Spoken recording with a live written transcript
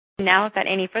Now, without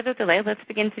any further delay, let's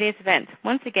begin today's event.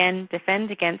 Once again,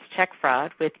 defend against check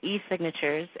fraud with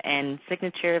e-signatures and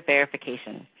signature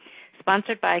verification.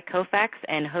 Sponsored by Kofax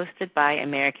and hosted by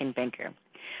American Banker.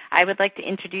 I would like to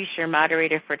introduce your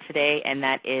moderator for today, and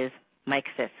that is Mike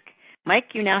Sisk. Mike,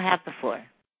 you now have the floor.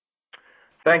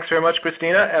 Thanks very much,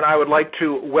 Christina, and I would like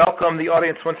to welcome the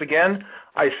audience once again.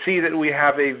 I see that we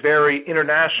have a very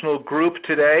international group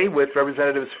today with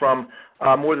representatives from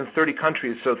more than 30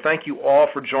 countries, so thank you all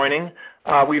for joining.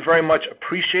 We very much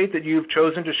appreciate that you've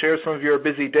chosen to share some of your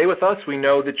busy day with us. We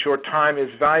know that your time is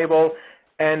valuable,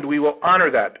 and we will honor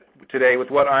that today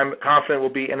with what I'm confident will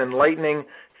be an enlightening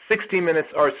 60 minutes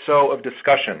or so of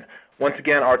discussion. Once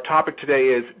again, our topic today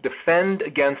is defend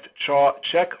against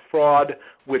check fraud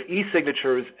with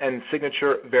e-signatures and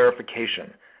signature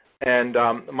verification. And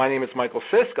my name is Michael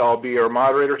Sisk. I'll be your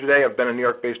moderator today. I've been a New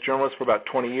York-based journalist for about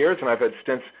 20 years, and I've had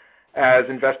stints as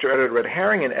investor editor at Red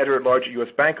Herring and editor-at-large at U.S.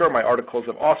 Banker. My articles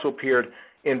have also appeared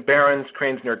in Barron's,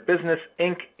 Crane's New York Business,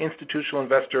 Inc., Institutional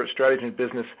Investor, Strategy and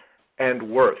Business, and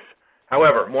Worth.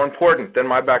 However, more important than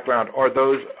my background are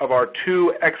those of our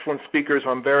two excellent speakers who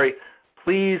I'm very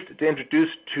pleased to introduce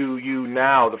to you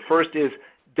now. The first is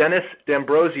Dennis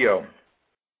D'Ambrosio.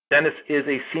 Dennis is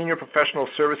a senior professional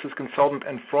services consultant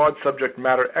and fraud subject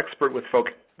matter expert with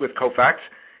Kofax.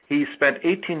 He spent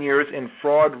 18 years in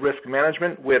fraud risk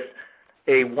management with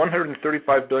a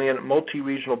 $135 billion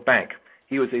multi-regional bank.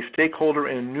 He was a stakeholder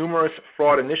in numerous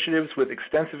fraud initiatives with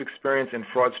extensive experience in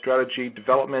fraud strategy,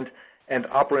 development, and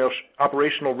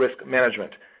operational risk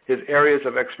management. His areas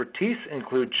of expertise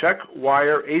include check,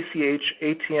 wire, ACH,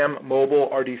 ATM, mobile,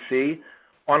 RDC,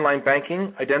 online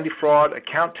banking, identity fraud,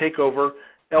 account takeover,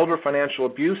 elder financial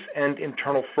abuse, and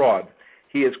internal fraud.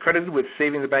 He is credited with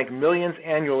saving the bank millions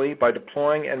annually by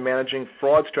deploying and managing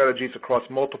fraud strategies across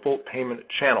multiple payment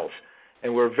channels.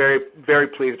 And we're very, very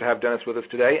pleased to have Dennis with us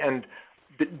today. And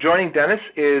joining Dennis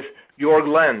is Jörg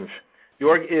Lenz.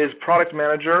 Jörg is product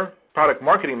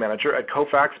marketing manager at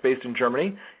Kofax based in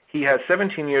Germany. He has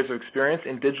 17 years of experience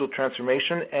in digital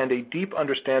transformation and a deep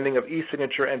understanding of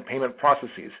e-signature and payment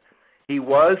processes. He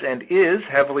was and is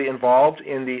heavily involved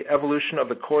in the evolution of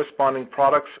the corresponding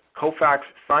products Kofax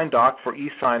SignDoc for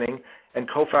e-signing and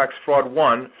Kofax Fraud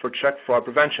One for check fraud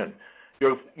prevention.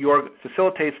 Jörg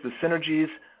facilitates the synergies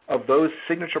of those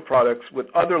signature products with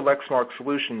other Lexmark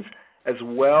solutions, as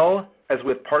well as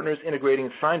with partners integrating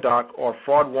SignDoc or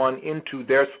Fraud One into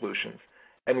their solutions.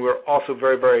 And we're also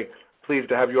very, very pleased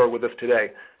to have Jörg with us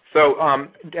today. So,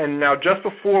 and now just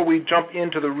before we jump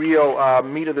into the real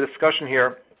meat of the discussion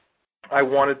here, I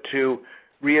wanted to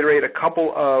reiterate a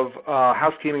couple of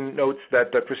housekeeping notes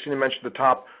that Christina mentioned at the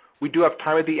top. We do have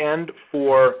time at the end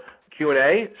for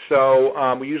Q&A,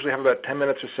 so we usually have about 10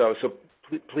 minutes or so.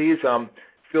 So please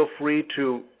feel free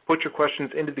to put your questions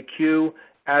into the queue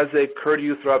as they occur to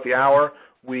you throughout the hour.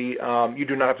 You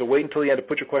do not have to wait until the end to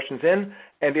put your questions in.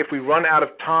 And if we run out of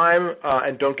time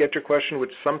and don't get your question,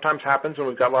 which sometimes happens when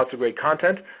we've got lots of great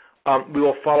content, we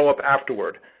will follow up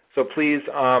afterward. So please,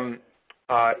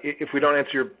 if we don't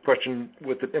answer your question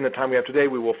in the time we have today,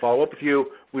 we will follow up with you.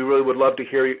 We really would love to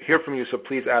hear from you, so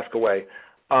please ask away.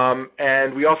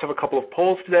 And we also have a couple of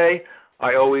polls today.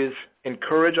 I always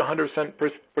encourage 100%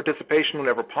 participation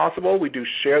whenever possible. We do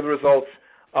share the results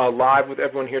live with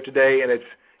everyone here today, and it's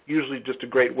usually just a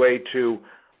great way to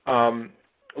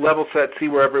level set, see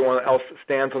where everyone else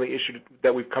stands on the issue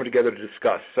that we've come together to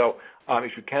discuss. So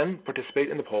if you can participate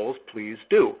in the polls, please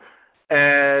do.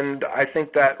 And I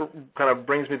think that kind of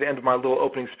brings me to the end of my little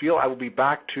opening spiel. I will be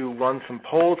back to run some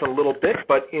polls in a little bit,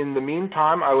 but in the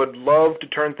meantime, I would love to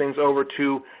turn things over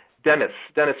to Dennis.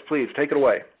 Dennis, please, take it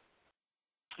away.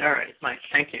 All right, Mike,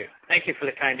 thank you. Thank you for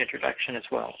the kind introduction as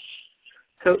well.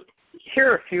 So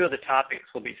here are a few of the topics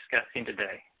we'll be discussing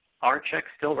today. Are checks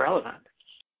still relevant?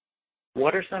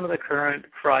 What are some of the current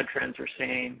fraud trends we're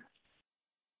seeing?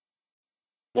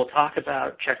 We'll talk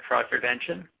about check fraud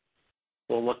prevention.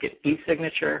 We'll look at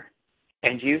e-signature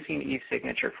and using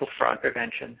e-signature for fraud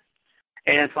prevention.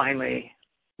 And finally,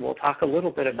 we'll talk a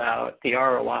little bit about the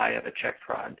ROI of a check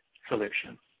fraud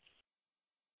solution.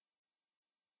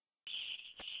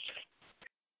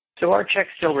 So are checks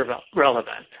still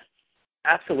relevant?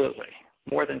 Absolutely.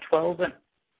 More than 12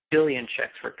 billion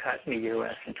checks were cut in the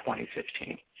U.S. in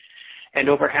 2015, and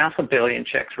over 500 million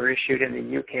checks were issued in the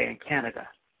U.K. and Canada.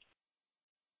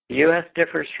 The U.S.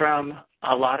 differs from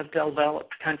a lot of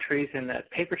developed countries in that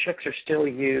paper checks are still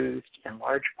used in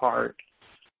large part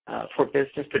for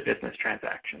business-to-business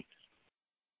transactions.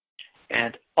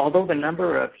 And although the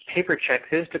number of paper checks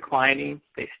is declining,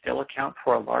 they still account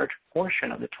for a large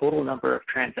portion of the total number of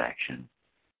transactions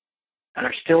and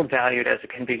are still valued as a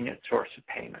convenient source of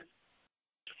payment.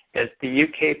 As the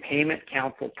UK Payment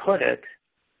Council put it,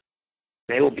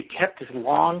 they will be kept as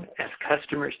long as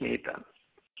customers need them.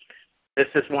 This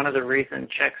is one of the reasons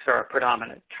checks are a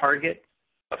predominant target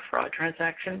of fraud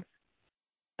transactions.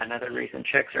 Another reason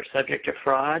checks are subject to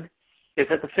fraud is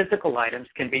that the physical items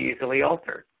can be easily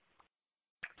altered.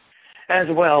 As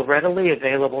well, readily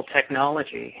available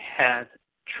technology has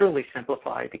truly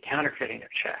simplified the counterfeiting of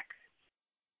checks.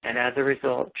 And as a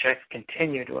result, checks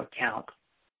continue to account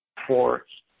for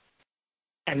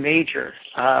a major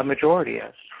majority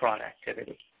of fraud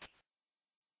activity.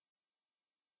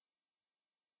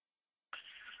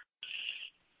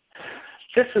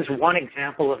 This is one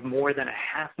example of more than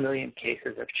 500,000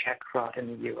 cases of check fraud in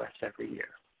the U.S. every year.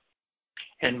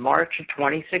 In March of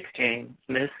 2016,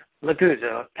 Ms.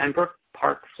 Laguzzo of Pembroke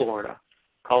Park, Florida,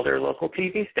 called her local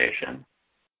TV station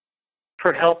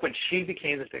for help when she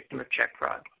became the victim of check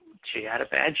fraud. She had a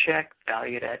bad check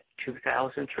valued at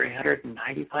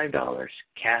 $2,395,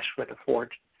 cashed with a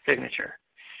forged signature.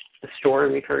 The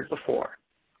story we've heard before.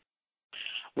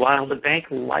 While the bank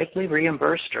likely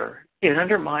reimbursed her, it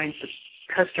undermines the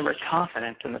customer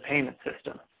confidence in the payment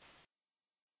system.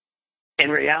 In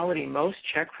reality, most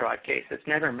check fraud cases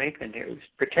never make the news,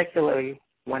 particularly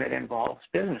when it involves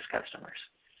business customers.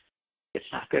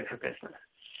 It's not good for business.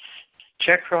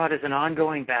 Check fraud is an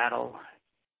ongoing battle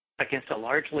against a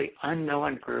largely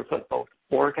unknown group of both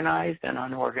organized and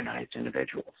unorganized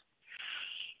individuals.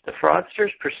 The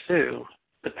fraudsters pursue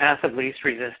the path of least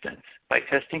resistance by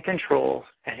testing controls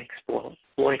and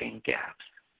exploiting gaps.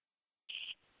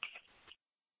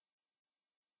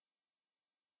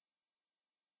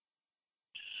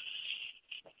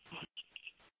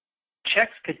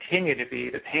 Checks continue to be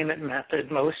the payment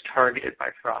method most targeted by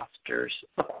fraudsters,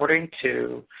 according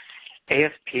to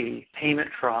AFP Payment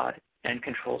Fraud and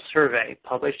Control Survey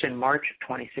published in March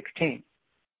 2016.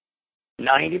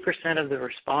 90% of the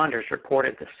responders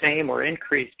reported the same or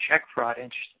increased check fraud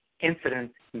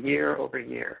incidents year over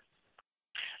year.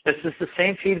 This is the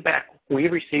same feedback we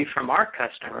receive from our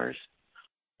customers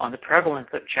on the prevalence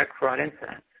of check fraud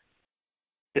incidents.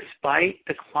 Despite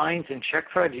declines in check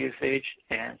fraud usage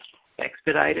and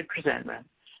expedited presentment,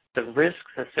 the risks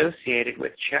associated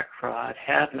with check fraud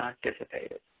have not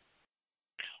dissipated.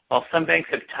 While some banks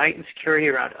have tightened security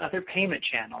around other payment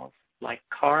channels, like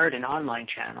card and online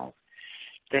channels,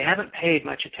 they haven't paid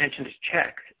much attention to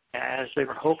checks, as they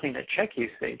were hoping that check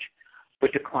usage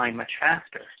would decline much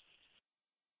faster.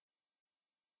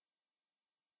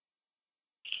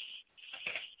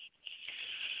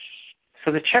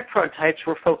 So the check fraud types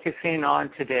we're focusing on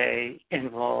today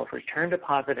involve return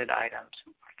deposited items,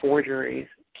 forgeries,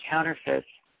 counterfeits,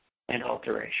 and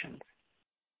alterations.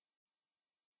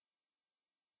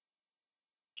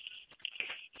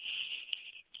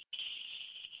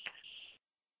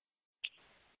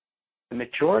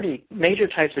 The major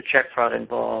types of check fraud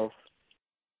involve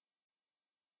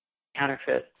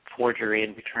counterfeit, forgery,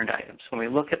 and returned items. When we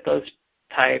look at those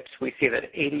types, we see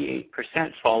that 88%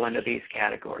 fall into these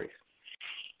categories.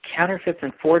 Counterfeits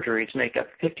and forgeries make up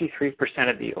 53%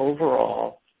 of the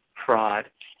overall fraud,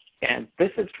 and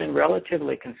this has been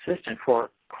relatively consistent for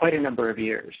quite a number of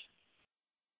years.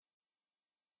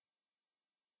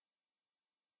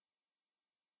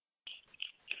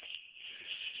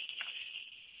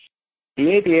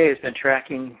 The ABA has been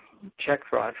tracking check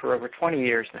fraud for over 20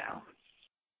 years now.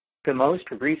 The most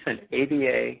recent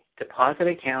ABA Deposit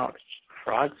Account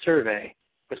Fraud Survey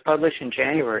was published in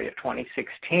January of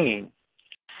 2016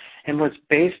 and was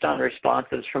based on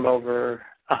responses from over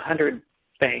 100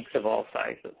 banks of all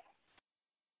sizes.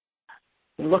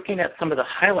 Looking at some of the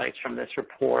highlights from this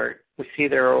report, we see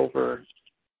there are over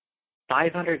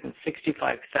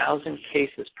 565,000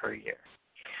 cases per year.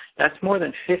 That's more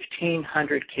than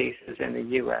 1,500 cases in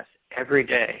the U.S. every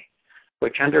day,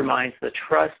 which undermines the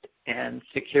trust and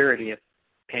security of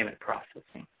payment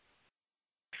processing.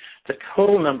 The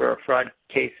total number of fraud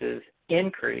cases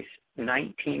increased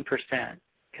 19%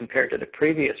 compared to the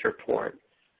previous report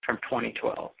from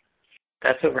 2012.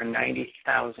 That's over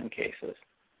 90,000 cases.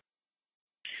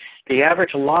 The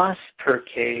average loss per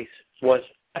case was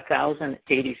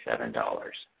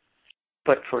 $1,087,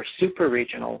 but for super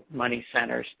regional money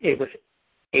centers, it was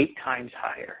 8 times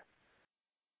higher.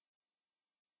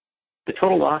 The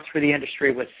total loss for the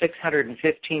industry was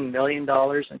 $615 million in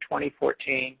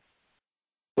 2014,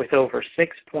 with over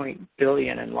 $6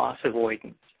 billion in loss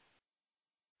avoidance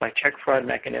by check fraud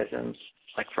mechanisms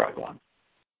like Fraud One.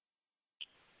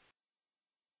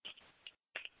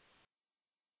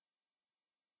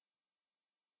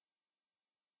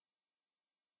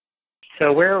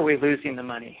 So where are we losing the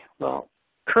money? Well,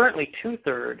 currently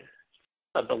 2/3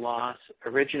 of the loss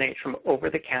originates from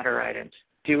over-the-counter items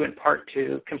due in part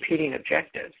to competing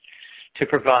objectives to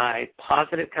provide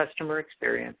positive customer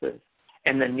experiences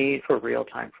and the need for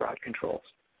real-time fraud controls.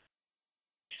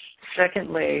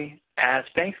 Secondly, as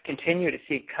banks continue to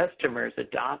see customers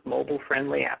adopt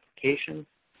mobile-friendly applications,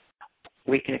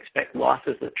 we can expect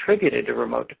losses attributed to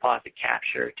remote deposit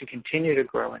capture to continue to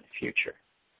grow in the future.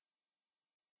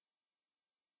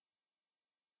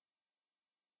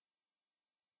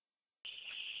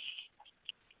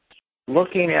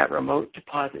 Looking at remote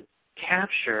deposit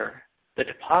capture, the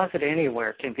deposit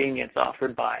anywhere convenience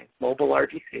offered by mobile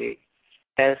RDC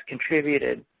has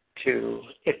contributed to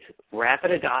its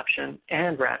rapid adoption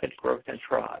and rapid growth in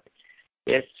fraud.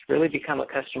 It's really become a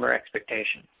customer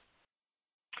expectation.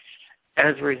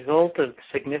 As a result of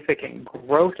significant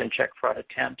growth in check fraud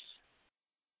attempts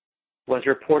was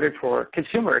reported for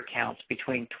consumer accounts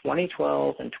between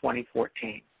 2012 and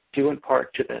 2014, due in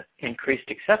part to the increased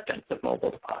acceptance of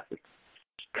mobile deposits,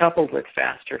 coupled with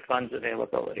faster funds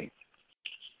availability.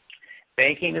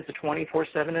 Banking is a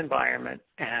 24/7 environment,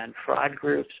 and fraud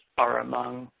groups are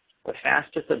among the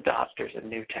fastest adopters of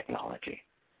new technology.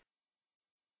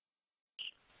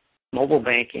 Mobile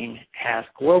banking has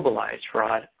globalized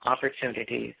fraud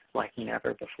opportunities like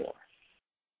never before.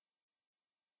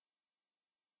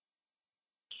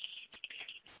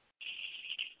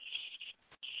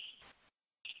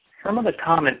 Some of the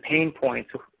common pain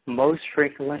points most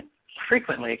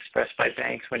frequently expressed by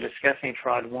banks when discussing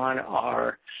fraud, one,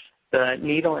 are the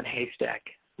needle and haystack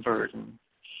burden,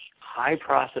 high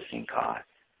processing costs,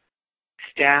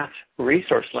 staff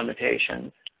resource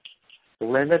limitations,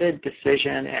 limited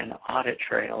decision and audit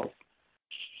trails,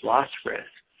 loss risk,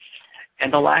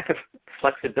 and the lack of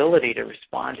flexibility to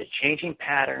respond to changing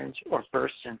patterns or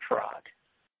bursts in fraud.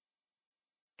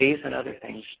 These and others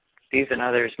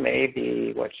may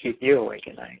be what keep you awake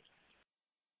at night.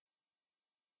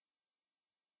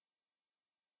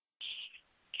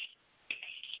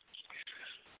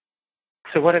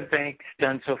 So what have banks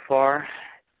done so far?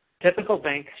 Typical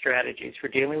bank strategies for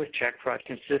dealing with check fraud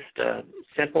consist of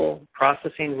simple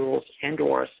processing rules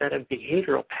and/or a set of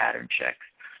behavioral pattern checks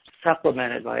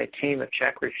supplemented by a team of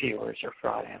check reviewers or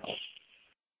fraud analysts.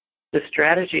 The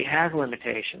strategy has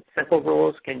limitations. Simple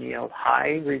rules can yield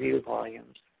high review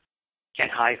volumes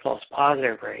and high false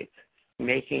positive rates,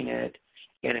 making it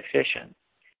inefficient.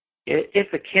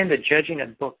 It's akin to judging a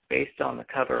book based on the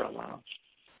cover alone.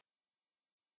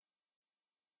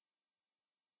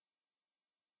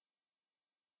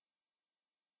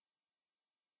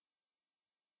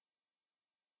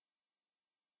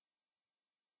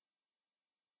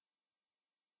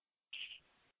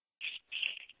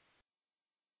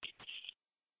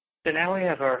 So now we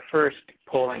have our first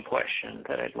polling question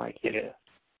that I'd like you to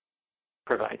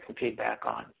provide some feedback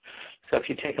on. So if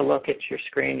you take a look at your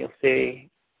screen, you'll see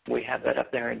we have that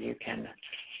up there, and you can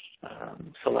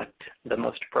select the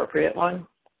most appropriate one.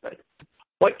 But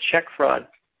what check fraud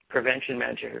prevention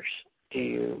measures do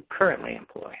you currently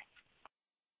employ?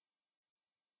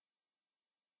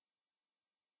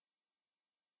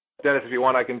 Dennis, if you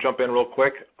want, I can jump in real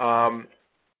quick.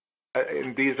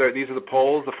 And these are the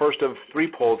polls, the first of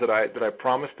three polls that I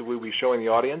promised that we would be showing the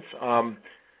audience.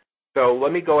 So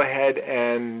let me go ahead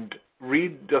and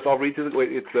read. I'll read through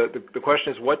the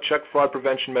question is, what check fraud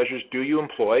prevention measures do you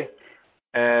employ?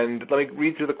 And let me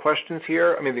read through the questions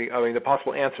here. I mean the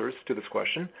possible answers to this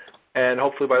question. And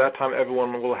hopefully by that time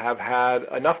everyone will have had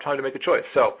enough time to make a choice.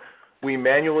 So we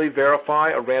manually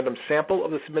verify a random sample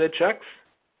of the submitted checks.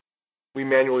 We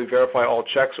manually verify all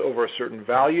checks over a certain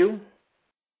value.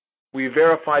 We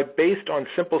verify based on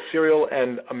simple serial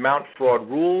and amount fraud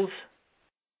rules.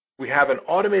 We have an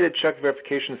automated check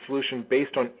verification solution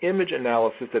based on image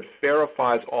analysis that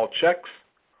verifies all checks,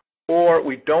 or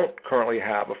we don't currently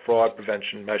have a fraud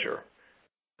prevention measure.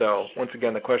 So once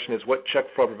again, the question is, what check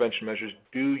fraud prevention measures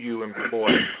do you employ?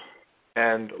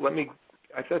 And everyone's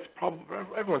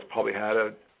probably had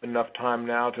enough time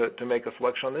now to make a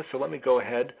selection on this, so let me go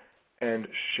ahead and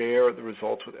share the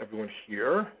results with everyone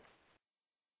here.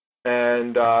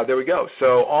 And there we go.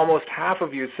 So almost half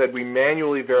of you said we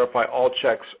manually verify all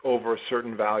checks over a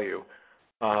certain value.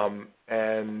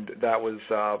 And that was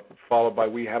followed by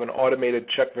we have an automated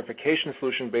check verification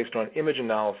solution based on image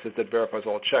analysis that verifies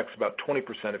all checks. About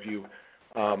 20% of you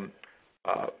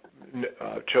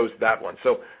chose that one.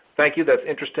 So thank you. That's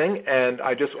interesting. And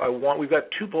we've got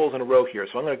two polls in a row here.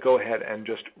 So I'm going to go ahead and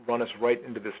just run us right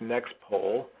into this next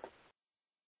poll.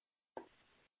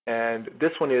 And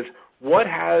this one is, what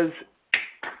has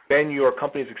been your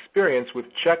company's experience with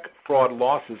check fraud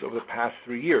losses over the past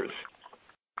 3 years?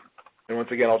 And once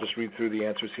again, I'll just read through the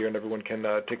answers here, and everyone can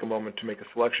take a moment to make a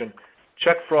selection.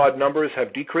 Check fraud numbers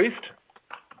have decreased.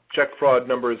 check fraud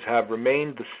numbers have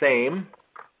remained the same,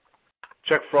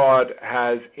 check fraud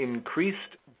has increased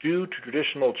due to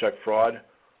traditional check fraud,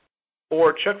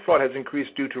 or check fraud has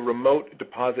increased due to remote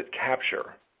deposit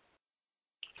capture.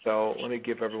 So let me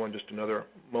give everyone just another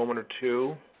moment or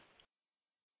two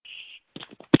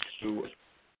to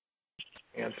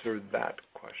answer that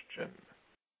question.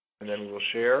 And then we will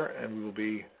share, and we will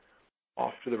be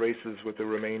off to the races with the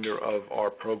remainder of our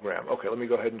program. Okay, let me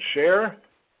go ahead and share.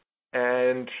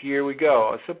 And here we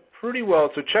go. So pretty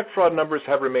well. So check fraud numbers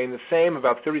have remained the same.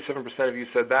 About 37% of you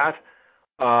said that.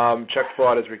 Check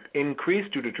fraud has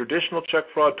increased due to traditional check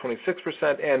fraud,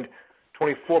 26%, and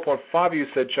 24.5% of you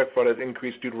said check fraud has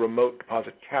increased due to remote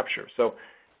deposit capture. So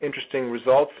interesting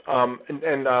results.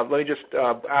 Let me just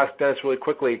ask Dennis really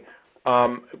quickly,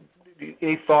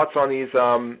 any thoughts on these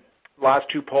last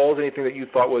two polls? Anything that you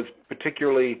thought was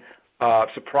particularly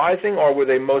surprising, or were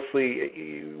they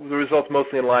the results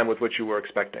mostly in line with what you were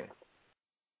expecting?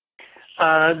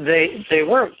 They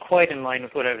were quite in line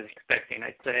with what I was expecting.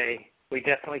 I'd say we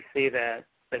definitely see that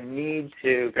the need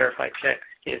to verify checks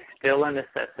is still a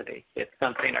necessity. It's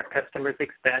something our customers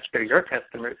expect, or your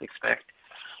customers expect.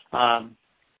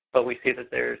 But we see that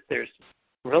there's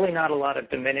really not a lot of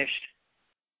diminished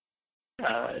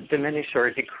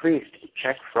or decreased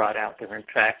check fraud out there. In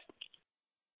fact,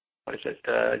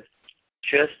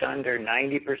 just under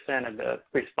 90% of the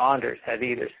responders have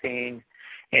either seen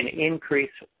an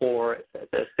increase or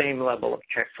the same level of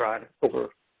check fraud. Over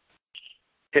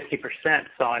 50%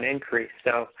 saw an increase.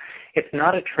 So it's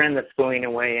not a trend that's going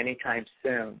away anytime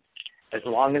soon. As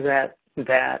long as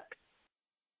that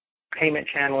payment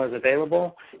channel is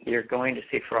available, you're going to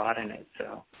see fraud in it.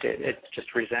 So it's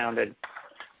just resounded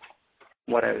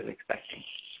what I was expecting.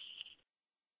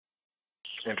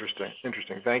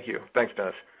 Interesting. Thank you. Thanks,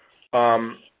 Dennis.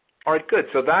 All right, good.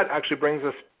 So that actually brings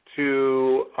us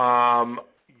to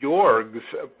Jorg's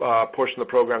portion of the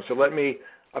program. So let me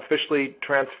officially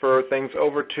transfer things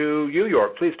over to you,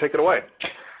 Jorg. Please take it away.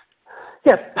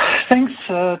 Yes, thanks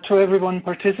to everyone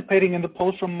participating in the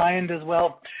poll from my end as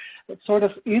well. That sort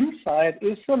of insight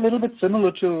is a little bit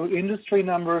similar to industry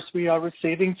numbers we are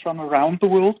receiving from around the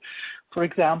world. For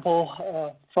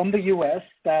example, from the U.S.,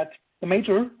 that the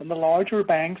major and the larger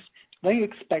banks, they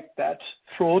expect that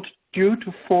fraud due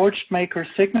to forged maker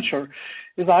signature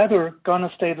is either going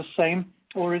to stay the same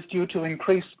or is due to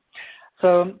increase.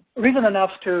 So reason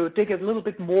enough to dig a little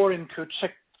bit more into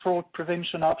check fraud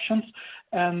prevention options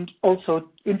and also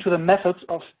into the methods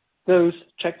of those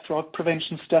check fraud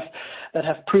prevention steps that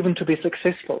have proven to be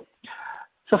successful.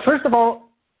 So first of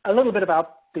all, a little bit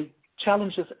about the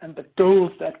challenges and the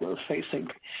goals that we're facing.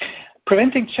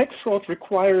 Preventing check fraud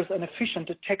requires an efficient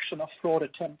detection of fraud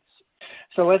attempts.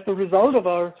 So as the result of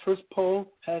our first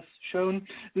poll has shown,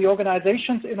 the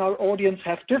organizations in our audience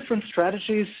have different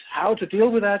strategies how to deal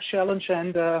with that challenge,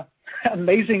 and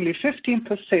amazingly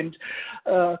 15%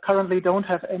 currently don't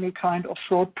have any kind of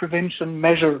fraud prevention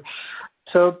measure.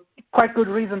 So quite good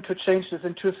reason to change this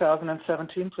in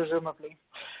 2017, presumably.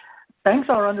 Banks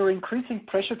are under increasing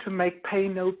pressure to make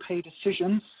pay-no-pay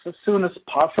decisions as soon as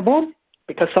possible,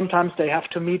 because sometimes they have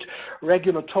to meet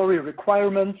regulatory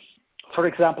requirements. For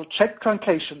example, check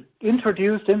truncation,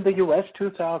 introduced in the U.S.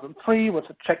 2003 with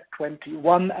the Check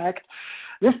 21 Act.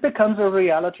 This becomes a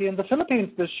reality in the Philippines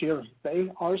this year. They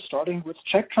are starting with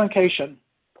check truncation.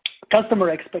 Customer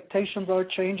expectations are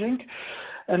changing,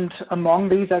 and among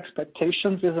these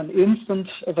expectations is an instant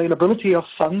availability of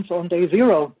funds on day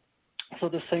zero, so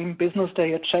the same business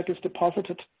day a check is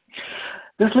deposited.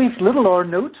 This leaves little or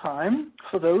no time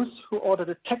for those who ought to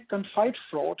detect and fight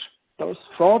fraud, those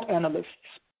fraud analysts.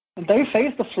 And they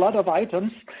face the flood of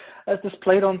items as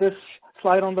displayed on this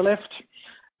slide on the left,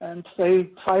 and they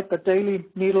fight the daily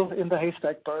needle in the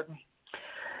haystack burden.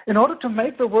 In order to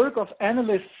make the work of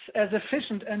analysts as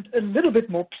efficient and a little bit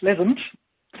more pleasant,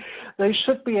 they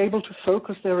should be able to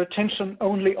focus their attention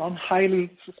only on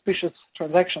highly suspicious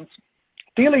transactions.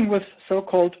 Dealing with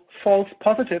so-called false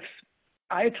positives,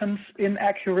 items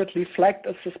inaccurately flagged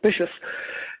as suspicious,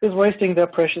 is wasting their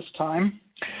precious time.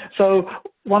 So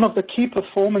one of the key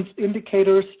performance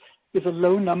indicators is a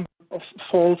low number of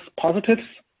false positives,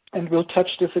 and we'll touch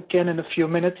this again in a few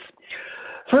minutes.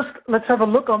 First, let's have a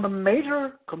look on the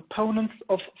major components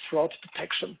of fraud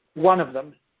detection. One of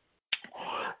them.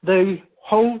 The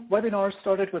whole webinar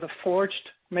started with a forged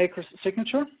maker's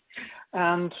signature,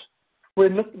 and we're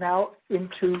looking now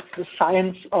into the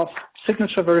science of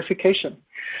signature verification.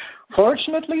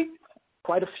 Fortunately,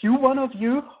 quite a few of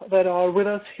you that are with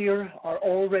us here are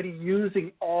already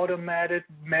using automated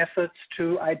methods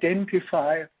to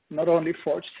identify not only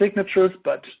forged signatures,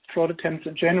 but fraud attempts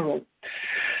in general.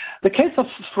 The case of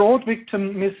fraud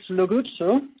victim Ms.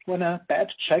 Loguzzo, when a bad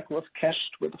check was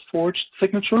cashed with a forged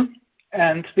signature,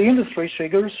 and the industry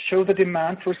figures show the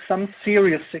demand for some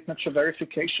serious signature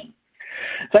verification.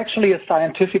 It's actually a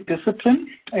scientific discipline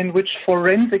in which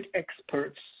forensic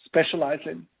experts specialize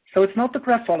in. So it's not the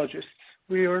graphologists.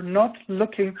 We are not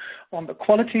looking on the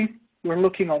quality, we're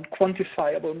looking on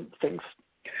quantifiable things.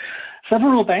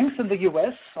 Several banks in the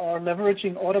US are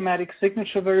leveraging automatic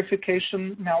signature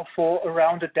verification now for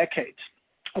around a decade.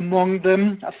 Among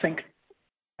them, I think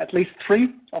at least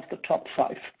 3 of the top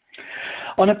 5.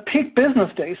 On a peak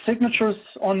business day, signatures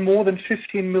on more than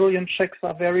 15 million checks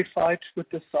are verified with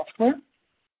this software.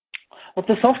 What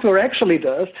the software actually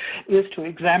does is to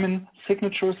examine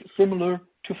signatures similar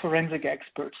to forensic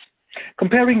experts,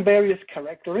 comparing various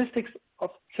characteristics of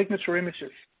signature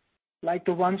images, like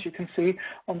the ones you can see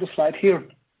on the slide here.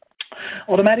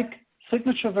 Automatic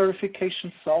signature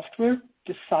verification software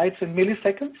decides in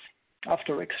milliseconds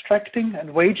after extracting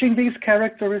and weighting these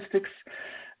characteristics,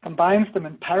 combines them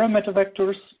in parameter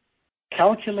vectors,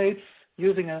 calculates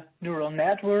using a neural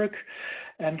network,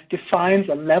 and defines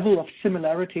a level of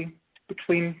similarity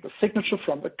between the signature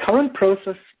from the current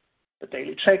process, the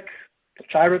daily check, the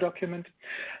gyro document,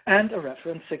 and a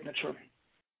reference signature.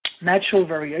 Natural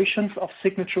variations of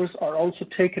signatures are also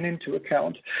taken into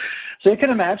account. So you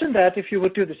can imagine that if you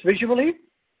would do this visually,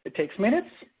 it takes minutes.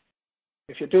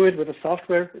 If you do it with the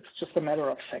software, it's just a matter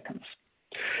of seconds.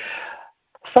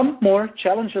 Some more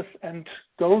challenges and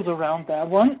goals around that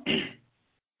one.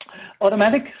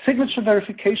 Automatic signature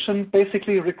verification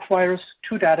basically requires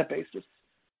 2 databases.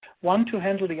 One to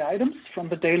handle the items from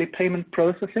the daily payment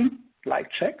processing,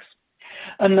 like checks.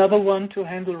 Another one to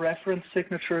handle reference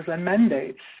signatures and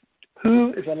mandates.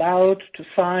 Who is allowed to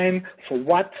sign for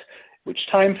what, which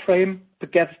time frame,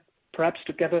 perhaps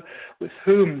together with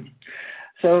whom.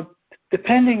 So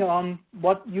depending on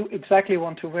what you exactly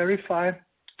want to verify,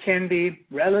 can be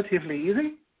relatively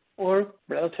easy or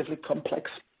relatively complex.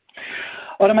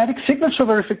 Automatic signature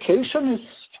verification is,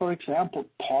 for example,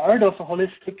 part of a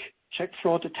holistic check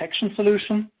fraud detection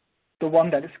solution, the one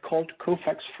that is called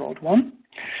Kofax Fraud 1.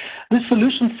 This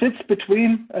solution sits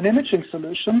between an imaging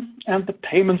solution and the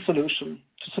payment solution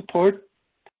to support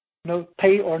no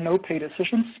pay or no pay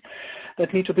decisions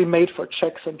that need to be made for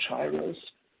checks and gyros.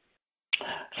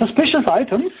 Suspicious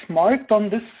items marked on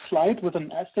this slide with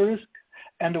an asterisk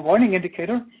and a warning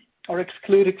indicator are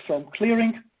excluded from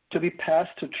clearing to be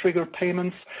passed to trigger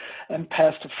payments and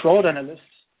passed to fraud analysts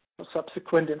for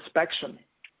subsequent inspection.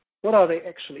 What are they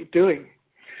actually doing?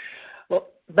 Well,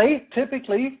 they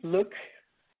typically look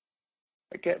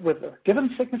with a given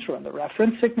signature and the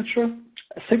reference signature.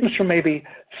 A signature may be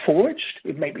forged,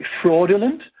 it may be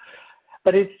fraudulent,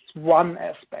 but it's one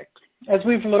aspect. As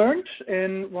we've learned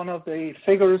in one of the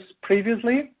figures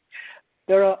previously,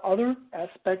 there are other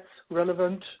aspects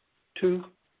relevant to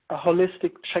a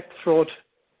holistic check fraud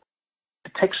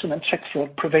detection and check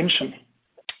fraud prevention.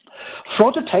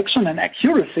 Fraud detection and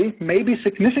accuracy may be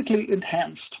significantly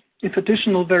enhanced if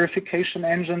additional verification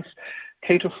engines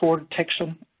cater for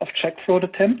detection of check fraud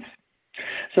attempts.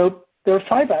 So there are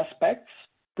 5 aspects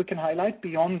we can highlight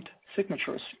beyond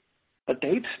signatures. The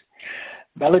date,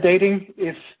 validating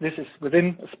if this is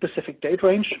within a specific date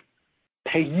range.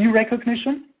 Payee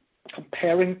recognition,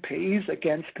 comparing payees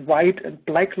against white and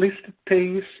blacklisted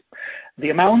payees.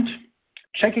 The amount,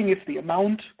 checking if the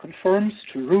amount conforms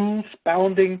to rules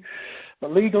bounding the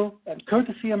legal and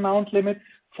courtesy amount limits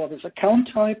for this account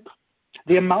type.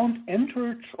 The amount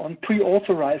entered on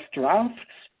pre-authorized drafts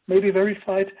may be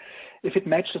verified if it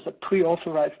matches a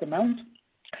pre-authorized amount.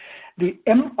 The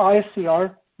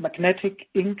MICR, magnetic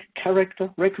ink character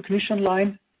recognition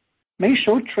line, may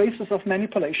show traces of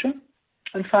manipulation.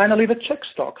 And finally, the check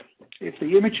stock, if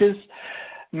the images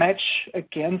match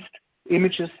against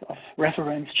images of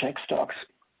reference check stocks.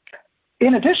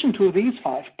 In addition to these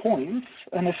 5 points,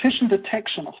 an efficient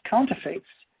detection of counterfeits,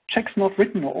 checks not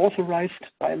written or authorized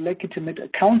by legitimate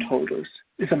account holders,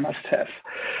 is a must-have.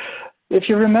 If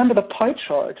you remember the pie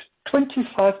chart,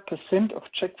 25% of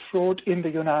check fraud in the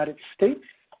United States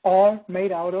are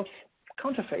made out of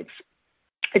counterfeits.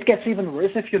 It gets even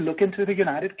worse if you look into the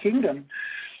United Kingdom.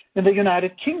 In the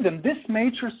United Kingdom, this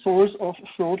major source of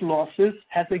fraud losses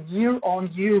has a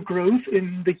year-on-year growth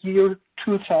in the year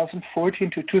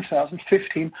 2014 to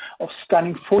 2015 of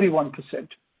stunning 41%.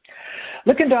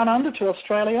 Looking down under to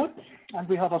Australia, and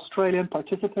we have Australian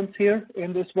participants here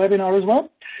in this webinar as well,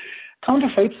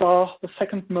 counterfeits are the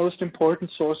second most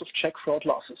important source of check fraud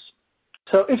losses.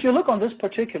 So if you look on this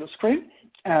particular screen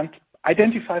and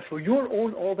identify for your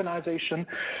own organization,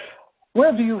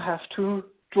 where do you have to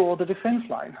draw the defense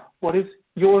line? What is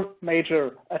your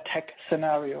major attack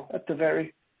scenario at the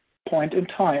very point in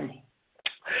time.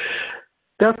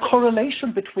 There are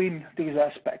correlation between these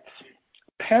aspects.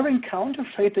 Pairing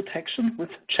counterfeit detection with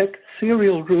check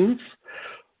serial rules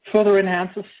further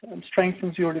enhances and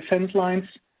strengthens your defense lines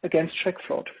against check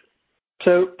fraud.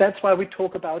 So that's why we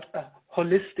talk about a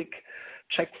holistic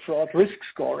check fraud risk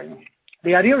scoring.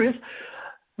 The idea is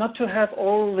not to have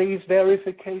all these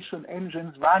verification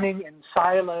engines running in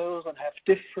silos and have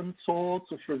different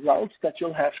sorts of results that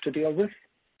you'll have to deal with.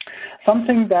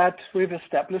 Something that we've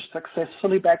established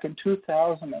successfully back in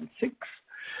 2006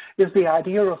 is the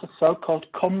idea of a so-called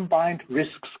combined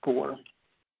risk score.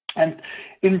 And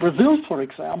in Brazil, for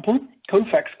example,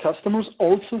 Kofax customers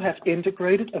also have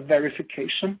integrated a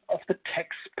verification of the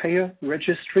taxpayer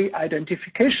registry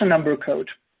identification number code,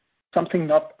 something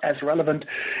not as relevant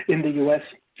in the US.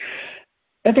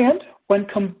 At the end, when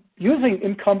using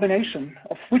in combination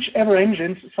of whichever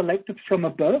engines selected from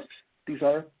above, these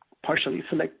are partially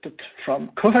selected from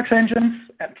Kofax engines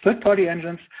and third-party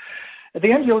engines, at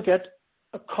the end you'll get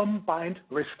a combined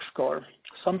risk score,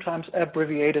 sometimes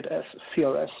abbreviated as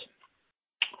CRS.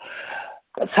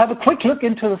 Let's have a quick look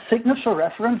into the signature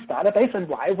reference database and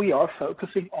why we are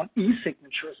focusing on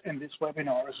e-signatures in this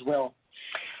webinar as well.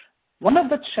 One of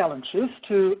the challenges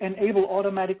to enable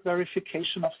automatic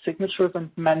verification of signatures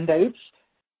and mandates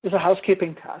is a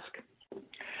housekeeping task.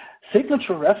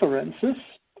 Signature references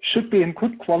should be in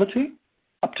good quality,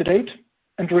 up to date,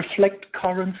 and reflect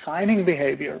current signing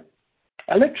behavior.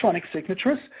 Electronic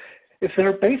signatures, if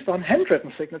they're based on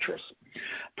handwritten signatures,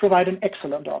 provide an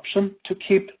excellent option to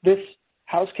keep this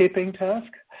housekeeping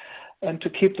task and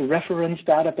to keep the reference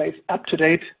database up to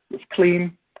date with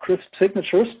clean, crisp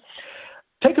signatures.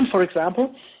 Taken, for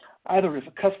example, either if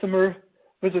a customer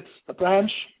visits the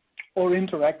branch or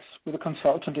interacts with a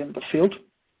consultant in the field,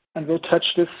 and we'll touch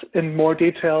this in more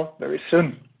detail very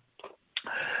soon.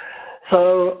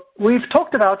 So we've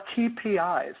talked about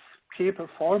KPIs, key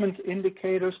performance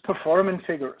indicators, performance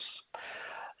figures.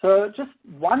 So just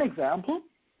one example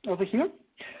over here.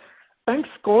 Banks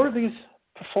score these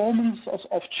performance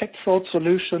of check fraud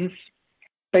solutions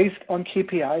based on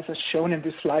KPIs as shown in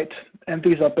this slide, and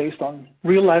these are based on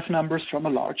real-life numbers from a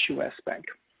large US bank.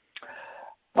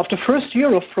 After first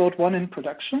year of Fraud 1 in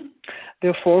production,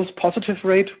 their false positive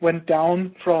rate went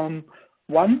down from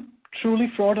 1 truly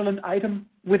fraudulent item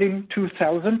within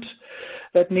 2,000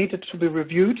 that needed to be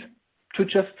reviewed to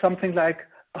just something like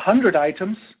 100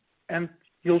 items, and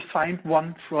you'll find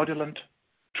one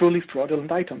truly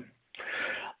fraudulent item.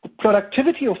 The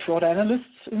productivity of fraud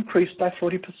analysts increased by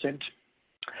 40%.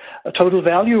 A total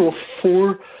value of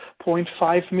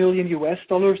 $4.5 million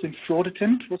in fraud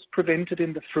attempt was prevented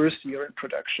in the first year in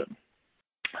production.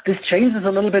 This changes a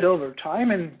little bit over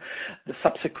time in the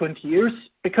subsequent years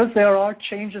because there are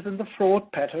changes in the fraud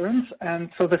patterns, and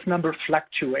so this number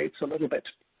fluctuates a little bit.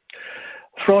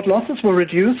 Fraud losses were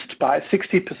reduced by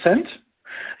 60%.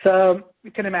 So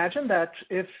you can imagine that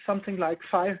if something like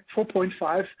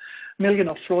 4.5 million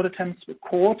of fraud attempts were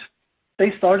caught,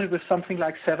 they started with something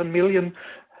like 7 million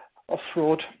of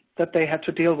fraud that they had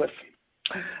to deal with.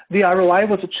 The ROI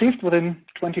was achieved within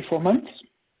 24 months.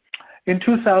 In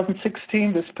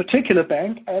 2016, this particular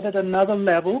bank added another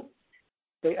level.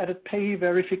 They added payee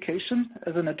verification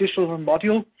as an additional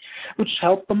module, which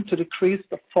helped them to decrease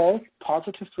the false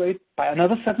positive rate by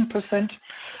another 7%,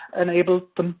 enabled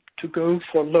them to go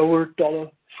for lower dollar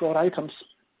fraud items.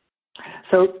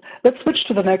 So let's switch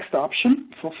to the next option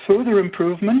for further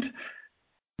improvement.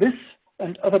 This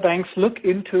and other banks look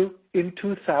into in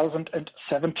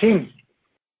 2017.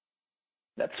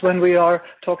 That's when we are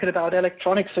talking about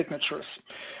electronic signatures.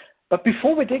 But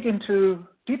before we dig into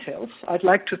details, I'd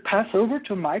like to pass over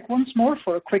to Mike once more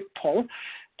for a quick poll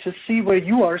to see where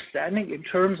you are standing in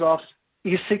terms of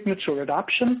e-signature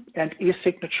adoption and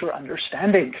e-signature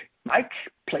understanding. Mike,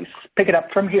 please pick it up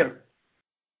from here.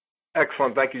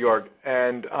 Excellent. Thank you, Jörg.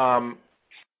 And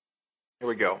here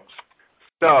we go.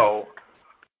 So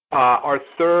our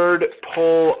third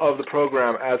poll of the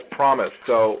program as promised.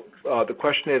 So the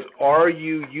question is, are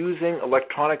you using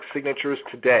electronic signatures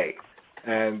today?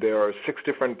 And there are 6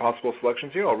 different possible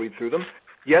selections here. I'll read through them.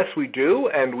 Yes, we do,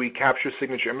 and we capture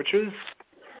signature images.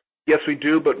 Yes, we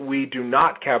do, but we do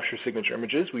not capture signature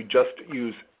images. We just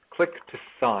use click to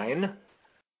sign.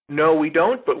 No, we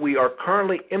don't, but we are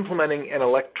currently implementing an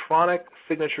electronic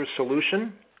signature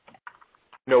solution.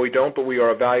 No, we don't, but we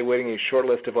are evaluating a short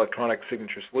list of electronic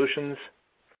signature solutions.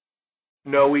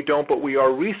 No, we don't, but we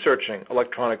are researching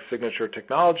electronic signature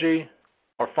technology.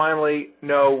 Or finally,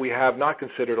 no, we have not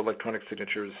considered electronic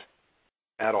signatures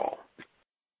at all.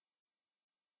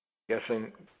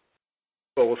 Guessing,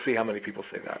 well, we'll see how many people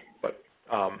say that. But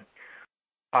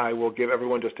I will give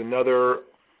everyone just another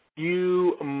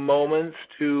few moments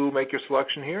to make your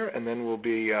selection here, and then we'll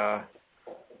be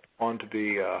on to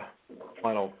the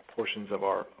final portions of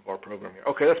our program here.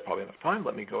 Okay, that's probably enough time.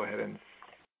 Let me go ahead and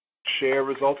share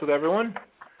results with everyone.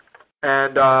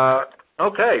 And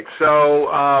okay, so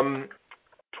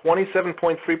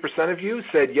 27.3% of you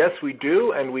said yes, we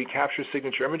do, and we capture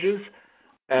signature images,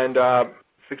 and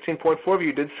 16.4% of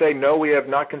you did say no, we have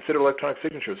not considered electronic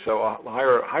signatures. So a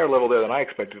higher level there than I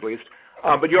expected, at least.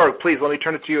 But Jorg, please let me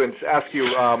turn it to you and ask you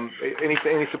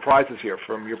any surprises here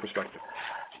from your perspective.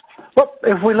 Well,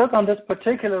 if we look on this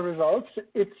particular results,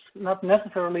 it's not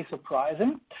necessarily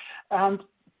surprising, and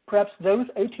perhaps those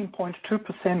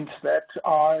 18.2% that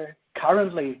are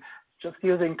currently just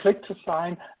using click to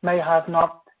sign may have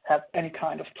not had any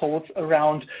kind of thoughts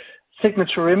around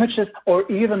signature images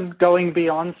or even going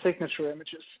beyond signature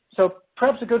images. So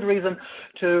perhaps a good reason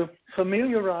to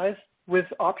familiarize with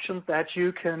options that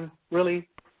you can really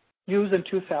use in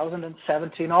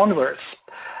 2017 onwards.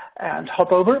 And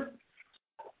hop over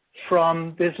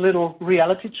from this little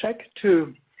reality check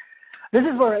to, this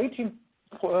is where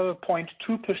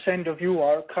 18.2% of you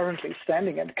are currently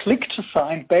standing, and click to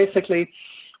sign basically,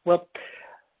 well,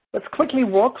 let's quickly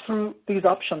walk through these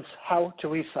options, how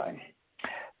to e-sign.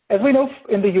 As we know,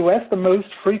 in the US, the most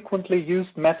frequently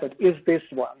used method is this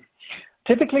one.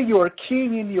 Typically, you are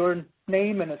keying in your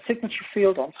name in a signature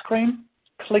field on screen,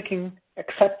 clicking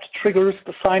accept triggers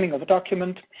the signing of a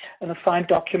document, and a signed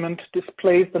document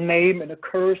displays the name in a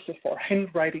cursive or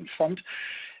handwriting font,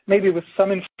 maybe with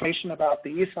some information about the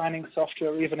e-signing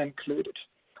software even included.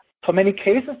 For many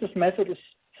cases, this method is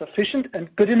sufficient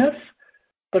and good enough,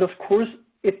 but of course,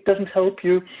 it doesn't help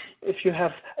you if you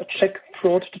have a check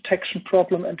fraud detection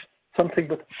problem and something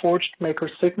with forged maker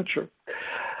signature.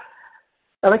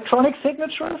 Electronic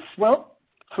signatures, well,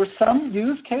 for some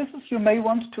use cases, you may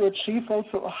want to achieve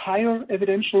also a higher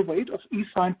evidential weight of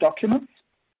e-signed documents.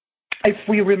 If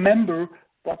we remember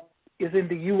what is in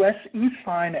the US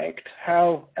e-Sign Act,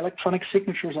 how electronic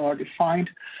signatures are defined,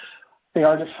 they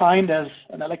are defined as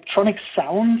an electronic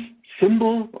sound,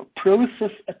 symbol, or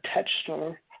process attached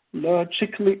or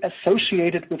logically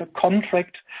associated with a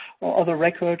contract or other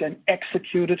record and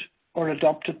executed or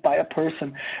adopted by a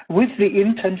person with the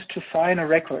intent to sign a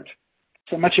record.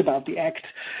 So much about the act.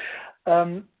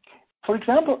 For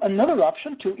example, another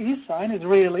option to e-sign is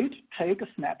really to take a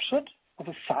snapshot of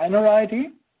a signer ID,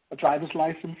 a driver's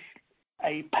license,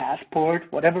 a passport,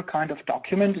 whatever kind of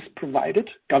document is provided,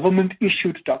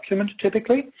 government-issued document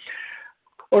typically,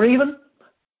 or even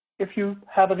if you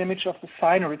have an image of the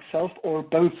signer itself or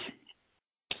both.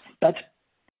 But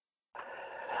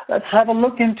let's have a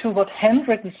look into what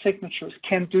handwritten signatures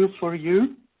can do for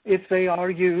you if they are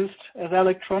used as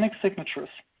electronic signatures.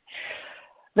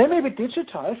 They may be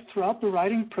digitized throughout the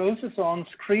writing process on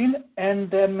screen, and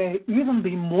there may even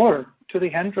be more to the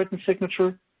handwritten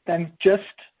signature than just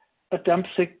a dump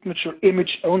signature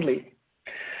image only.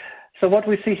 So what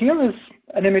we see here is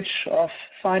an image of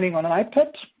signing on an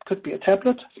iPad, could be a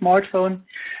tablet, smartphone,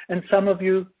 and some of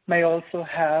you may also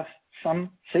have some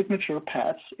signature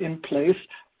pads in place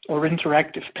or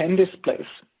interactive pen displays.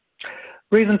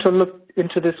 Reason to look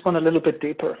into this one a little bit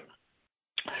deeper.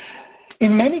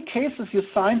 In many cases you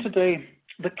sign today,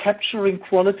 the capturing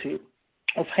quality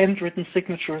of handwritten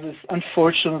signatures is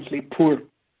unfortunately poor.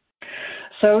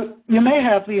 So you may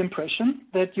have the impression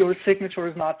that your signature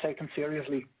is not taken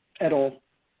seriously at all.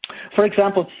 For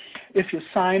example, if you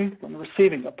sign when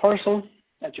receiving a parcel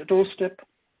at your doorstep,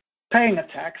 paying a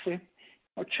taxi,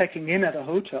 or checking in at a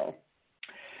hotel.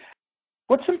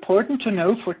 What's important to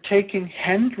know for taking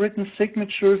handwritten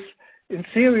signatures in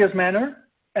serious manner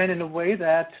and in a way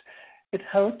that it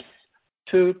helps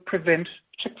to prevent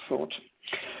check fraud.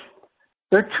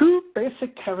 There are two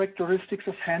basic characteristics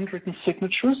of handwritten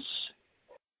signatures: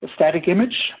 the static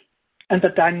image and the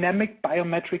dynamic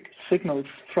biometric signals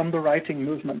from the writing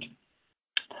movement.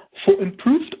 For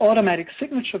improved automatic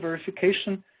signature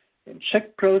verification in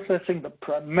check processing, the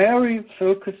primary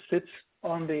focus sits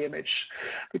on the image,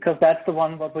 because that's the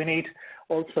one what we need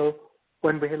also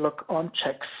when we look on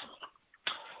checks.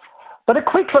 But a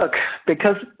quick look,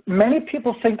 because many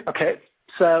people think, okay,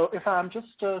 so if I'm just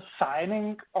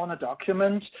signing on a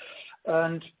document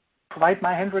and provide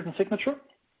my handwritten signature,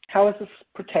 how is this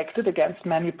protected against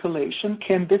manipulation?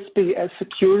 Can this be a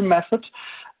secure method,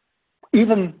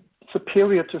 even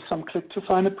superior to some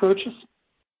click-to-sign approaches?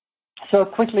 So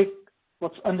quickly,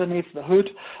 what's underneath the hood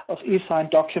of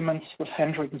e-signed documents with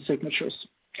handwritten signatures?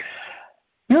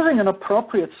 Using an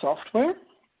appropriate software,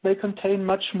 they contain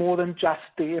much more than just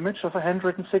the image of a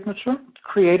handwritten signature,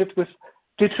 created with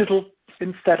digital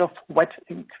instead of wet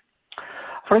ink.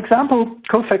 For example,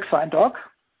 Kofax SignDoc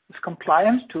is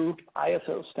compliant to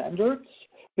ISO standards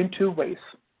in two ways.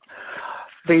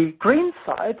 The green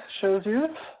side shows you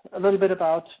a little bit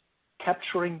about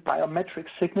capturing biometric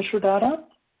signature data,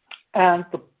 and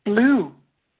the blue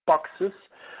boxes,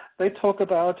 they talk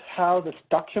about how this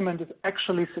document is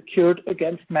actually secured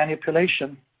against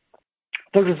manipulation.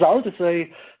 The result is a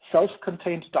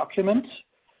self-contained document.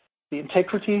 The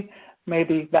integrity may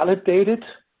be validated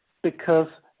because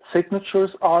signatures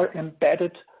are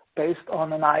embedded based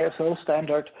on an ISO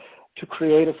standard to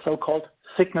create a so-called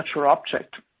signature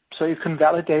object. So you can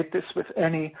validate this with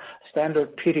any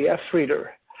standard PDF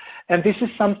reader. And this is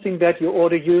something that you ought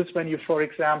to use when you, for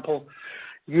example,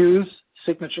 use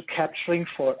signature capturing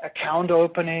for account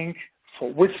opening,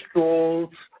 for withdrawals,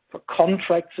 for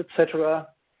contracts, etc.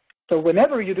 So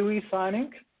whenever you do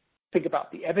e-signing, think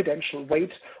about the evidential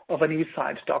weight of an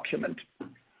e-signed document.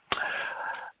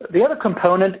 The other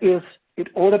component is it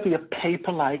ought to be a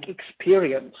paper-like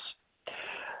experience.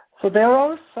 So there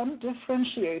are some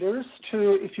differentiators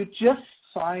to if you just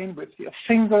sign with your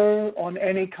finger on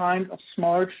any kind of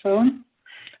smartphone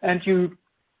and you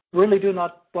really do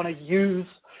not want to use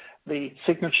the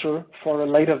signature for a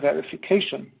later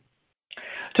verification.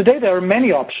 Today there are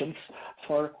many options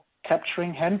for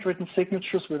capturing handwritten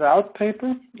signatures without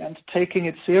paper and taking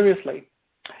it seriously.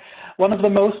 One of the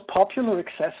most popular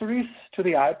accessories to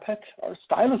the iPad are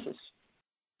styluses.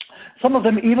 Some of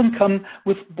them even come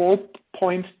with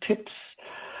ballpoint tips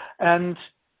and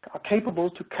are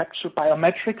capable to capture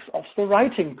biometrics of the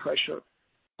writing pressure,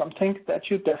 something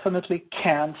that you definitely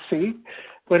can see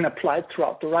when applied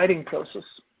throughout the writing process.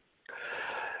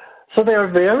 So there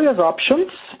are various options.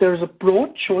 There's a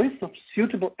broad choice of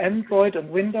suitable Android and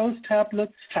Windows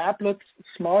tablets,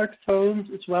 smartphones,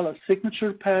 as well as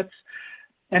signature pads,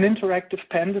 and interactive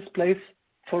pen displays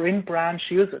for in-branch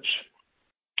usage.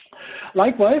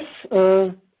 Likewise,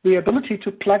 the ability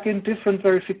to plug in different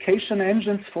verification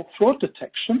engines for fraud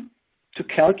detection to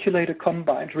calculate a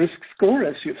combined risk score,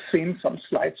 as you've seen some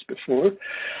slides before.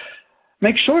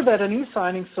 Make sure that an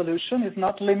e-signing solution is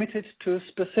not limited to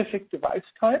specific device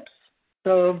types,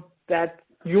 so that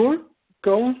your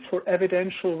goal for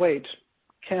evidential weight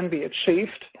can be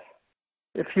achieved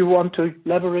if you want to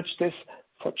leverage this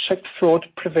for check fraud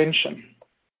prevention.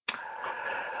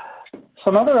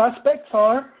 Some other aspects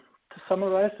are, to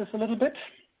summarize this a little bit,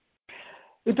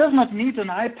 it does not need an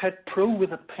iPad Pro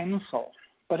with a pencil,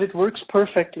 but it works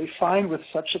perfectly fine with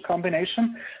such a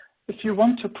combination if you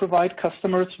want to provide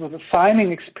customers with a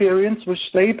signing experience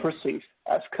which they perceive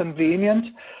as convenient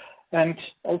and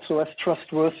also as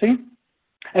trustworthy,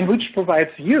 and which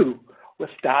provides you with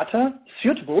data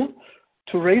suitable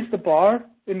to raise the bar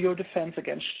in your defense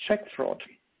against check fraud.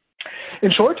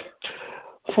 In short,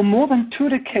 for more than 2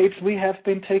 decades, we have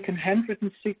been taking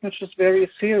handwritten signatures very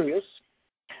serious,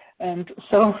 and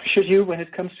so should you when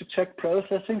it comes to check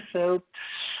processing. So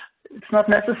it's not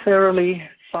necessarily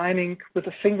signing with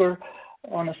a finger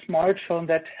on a smartphone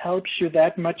that helps you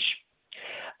that much.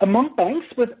 Among banks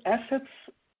with assets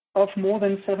of more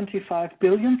than 75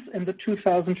 billion in the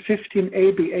 2015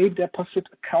 ABA Deposit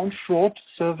Account Fraud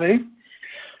Survey,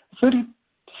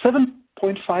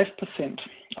 37.5%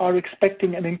 are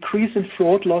expecting an increase in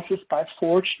fraud losses by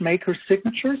forged maker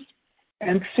signatures,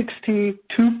 and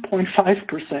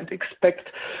 62.5%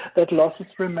 expect that losses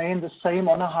remain the same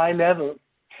on a high level.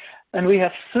 And we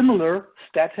have similar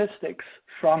statistics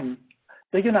from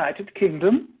the United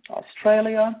Kingdom,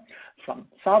 Australia, from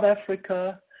South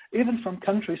Africa, even from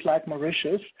countries like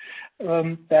Mauritius,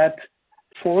 that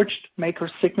forged maker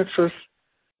signatures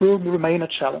will remain a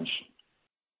challenge.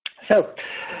 So,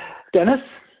 Dennis,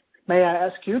 may I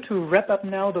ask you to wrap up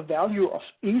now the value of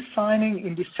e-signing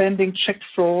in defending check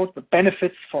fraud, the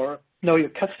benefits for Know Your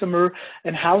Customer,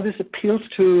 and how this appeals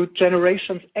to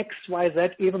generations X, Y,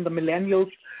 Z, even the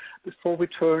millennials, before we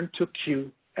turn to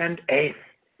Q&A.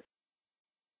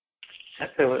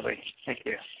 Absolutely. Thank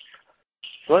you.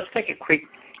 So let's take a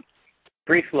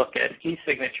brief look at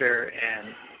e-signature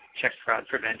and check fraud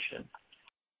prevention.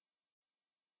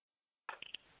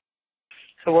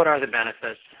 So what are the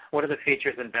benefits? What are the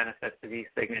features and benefits of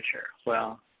e-signature?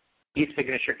 Well,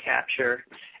 e-signature capture,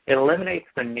 it eliminates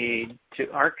the need to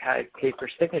archive paper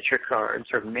signature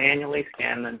cards or manually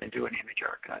scan them and do an image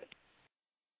archive.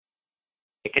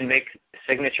 It can make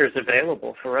signatures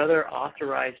available for other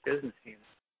authorized business units,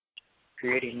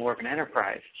 creating more of an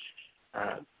enterprise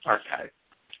archive.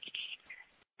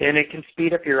 And it can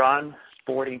speed up your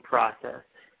onboarding process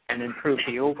and improve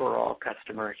the overall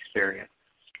customer experience.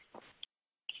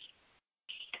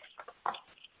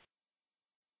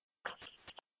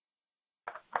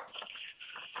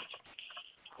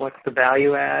 What's the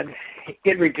value add?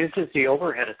 it reduces the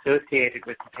overhead associated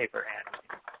with the paper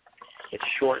handling. It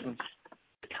shortens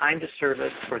the time to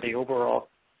service for the overall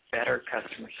better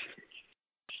customer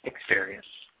experience.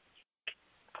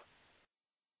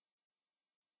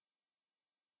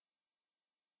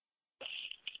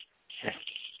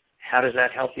 How does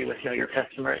that help you with Know Your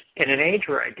Customer? In an age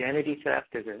where identity theft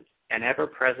is an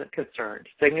ever-present concern,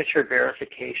 signature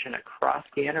verification across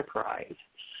the enterprise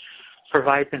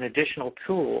provides an additional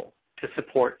tool to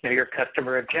support Know Your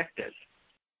Customer objectives.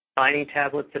 Signing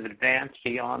tablets have advanced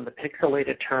beyond the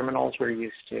pixelated terminals we're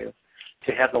used to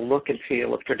have the look and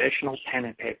feel of traditional pen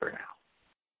and paper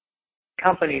now.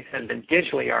 Companies have been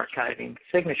digitally archiving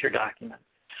signature documents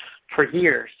for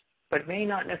years, but may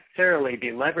not necessarily be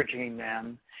leveraging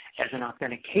them as an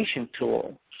authentication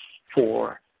tool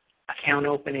for account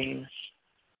opening,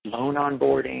 loan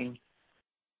onboarding,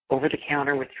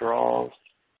 over-the-counter withdrawals,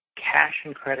 cash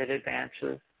and credit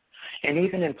advances, and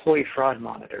even employee fraud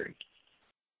monitoring.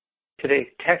 Today's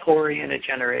tech-oriented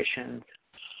generations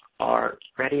are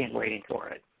ready and waiting for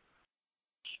it.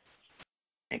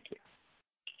 Thank you.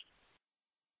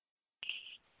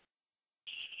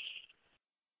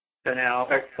 So now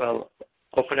we'll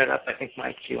open it up. I think,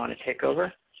 Mike, do you want to take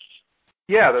over?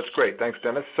 Yeah, that's great. Thanks,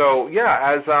 Dennis. So,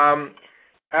 yeah,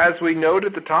 as we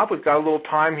noted at the top, we've got a little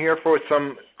time here for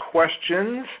some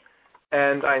questions,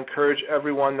 and I encourage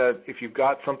everyone that if you've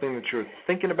got something that you're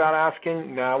thinking about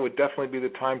asking, now would definitely be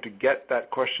the time to get that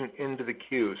question into the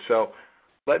queue. So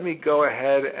let me go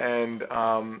ahead and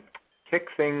kick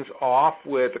things off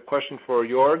with a question for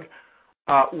Jörg.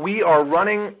 We are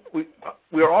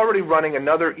already running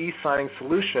another e-signing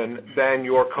solution than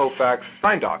your Kofax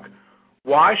SignDoc.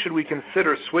 Why should we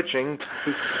consider switching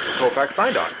to Kofax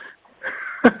SignDoc?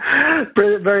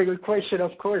 Very good question,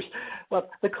 of course. Well,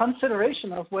 the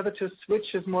consideration of whether to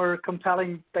switch is more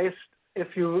compelling based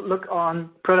if you look on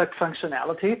product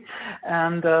functionality.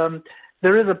 And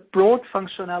there is a broad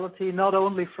functionality not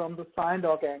only from the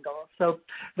SignDoc angle. So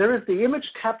there is the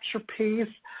image capture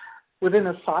piece within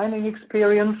a signing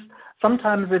experience.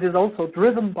 Sometimes it is also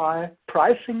driven by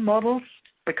pricing models,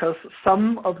 because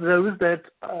some of those that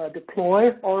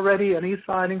deploy already an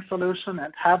e-signing solution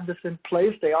and have this in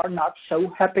place, they are not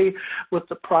so happy with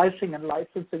the pricing and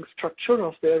licensing structure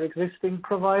of their existing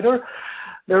provider.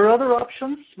 There are other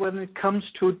options when it comes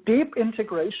to deep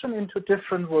integration into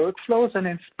different workflows, and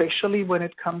especially when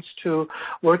it comes to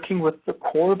working with the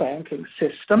core banking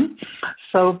system.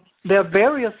 So there are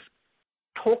various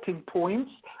talking points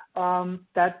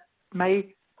that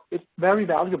make it very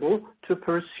valuable to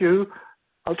pursue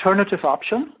alternative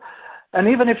options. And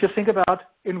even if you think about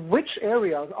in which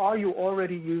areas are you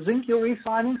already using your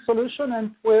e-signing solution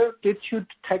and where did you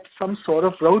detect some sort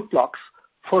of roadblocks,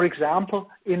 for example,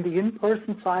 in the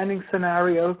in-person signing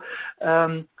scenario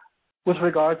with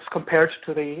regards compared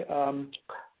to the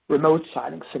remote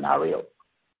signing scenario.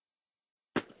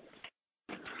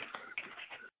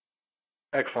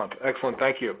 Excellent.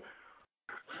 Thank you.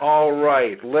 All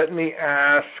right. Let me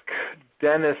ask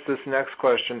Dennis this next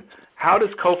question. How does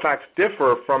Kofax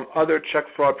differ from other check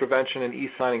fraud prevention and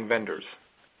e-signing vendors?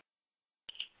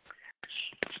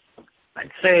 I'd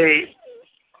say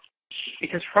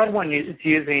because FraudOne is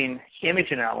using image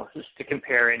analysis to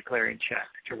compare and clearing checks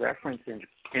to reference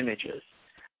images.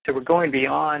 So we're going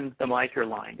beyond the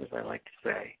microline, as I like to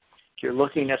say. You're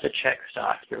looking at the check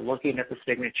stock. You're looking at the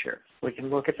signature. We can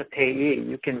look at the payee.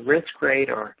 You can risk rate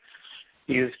or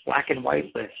use black and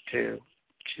white lists to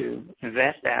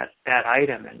vet that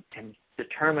item and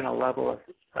determine a level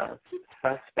of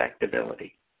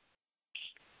suspectability.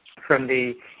 From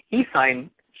the e-sign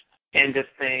end of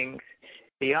things,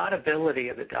 the audibility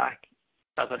of a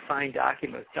signed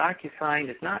document, DocuSign,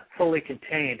 is not fully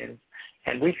contained,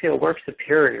 and we feel we're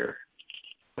superior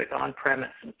with on-premise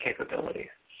capabilities.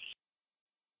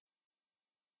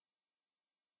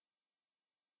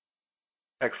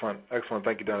 Excellent.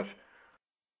 Thank you, Dennis.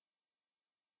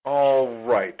 All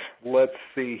right. Let's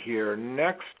see here.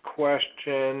 Next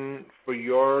question for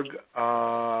Jörg.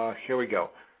 Here we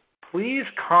go. Please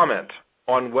comment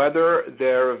on whether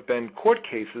there have been court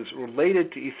cases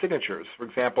related to e-signatures, for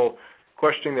example,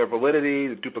 questioning their validity,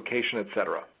 the duplication,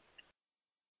 etc.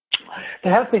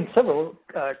 There have been several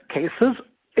cases,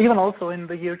 even also in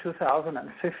the year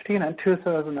 2015 and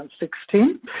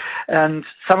 2016. And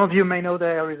some of you may know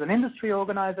there is an industry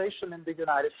organization in the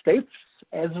United States,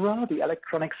 ESRA, the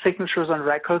Electronic Signatures and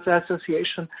Records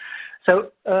Association.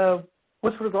 So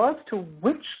with regards to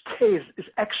which case is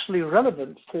actually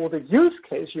relevant for the use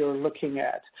case you're looking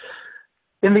at,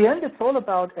 in the end, it's all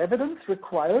about evidence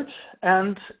required,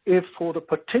 and if for the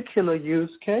particular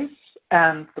use case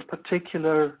and the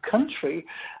particular country,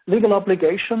 legal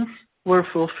obligations were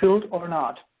fulfilled or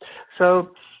not.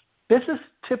 So this is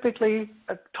typically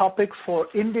a topic for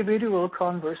individual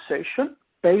conversation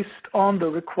based on the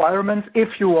requirements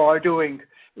if you are doing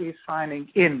e-signing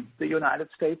in the United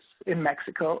States, in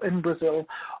Mexico, in Brazil,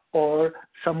 or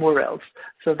somewhere else.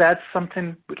 So that's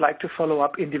something we'd like to follow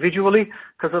up individually,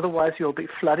 because otherwise you'll be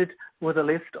flooded with a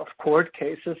list of court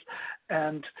cases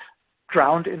and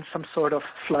drowned in some sort of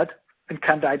flood and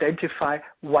can't identify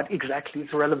what exactly is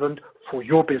relevant for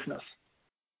your business.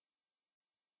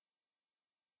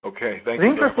 Okay, thank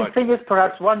you very much. The interesting thing is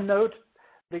perhaps one note,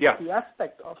 the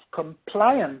aspect of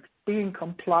compliance, being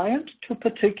compliant to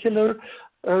particular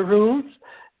rules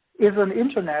is an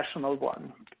international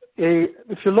one.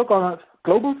 If you look on a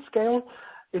global scale,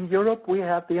 in Europe we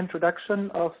have the introduction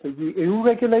of the EU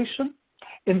regulation.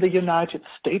 In the United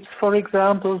States, for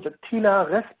example, the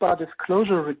TILA-RESPA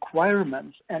disclosure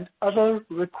requirements and other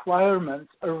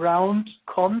requirements around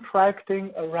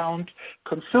contracting, around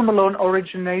consumer loan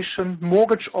origination,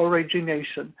 mortgage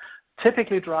origination,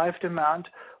 typically drive demand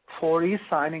for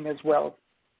e-signing as well.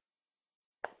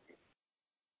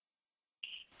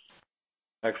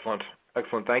 Excellent.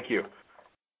 Excellent. Thank you.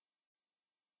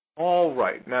 All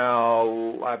right.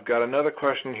 Now, I've got another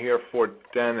question here for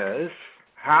Dennis.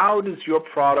 How does your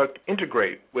product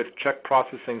integrate with check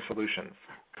processing solutions?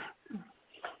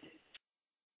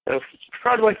 So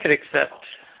Fraudulent could accept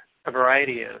a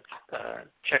variety of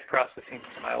check processing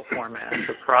file formats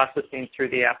for processing through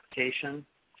the application,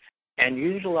 and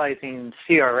utilizing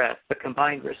CRS, the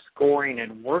combined risk scoring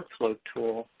and workflow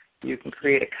tool, you can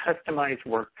create a customized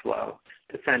workflow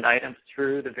to send items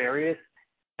through the various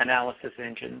analysis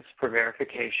engines for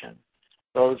verification.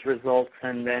 Those results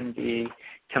can then be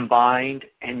combined,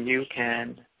 and you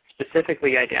can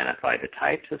specifically identify the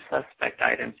types of suspect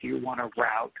items you want to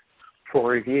route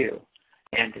for review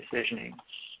and decisioning.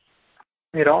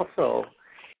 It also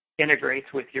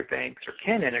integrates with your bank's, or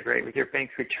can integrate with your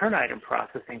bank's return item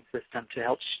processing system to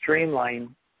help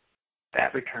streamline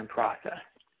that return process.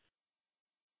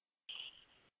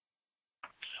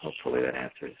 Hopefully that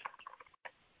answers.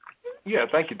 Yeah,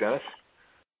 thank you, Dennis.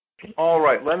 All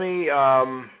right, let me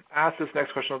ask this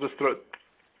next question. I'll just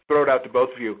throw it out to both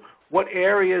of you. What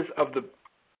areas of the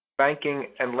banking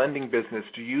and lending business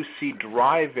do you see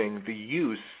driving the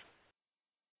use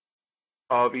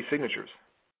of e-signatures?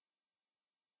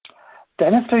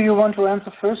 Dennis, do you want to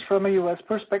answer first from a U.S.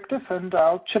 perspective, and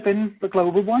I'll chip in the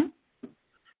global one?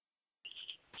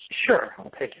 Sure,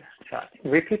 I'll take a shot.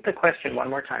 Repeat the question one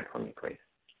more time for me, please.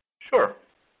 Sure.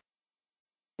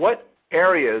 What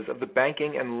areas of the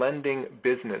banking and lending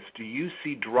business do you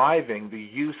see driving the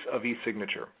use of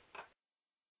e-signature?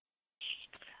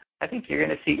 I think you're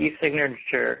going to see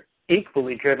e-signature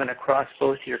equally driven across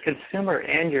both your consumer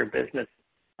and your business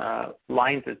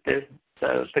lines of business,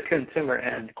 the consumer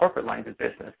and corporate lines of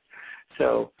business.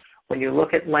 So when you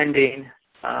look at lending,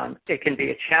 it can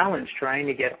be a challenge trying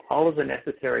to get all of the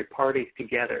necessary parties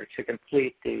together to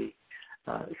complete the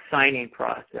signing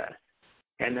process.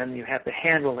 And then you have the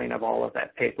handling of all of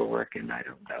that paperwork, and I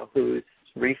don't know who's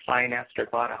refinanced or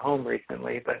bought a home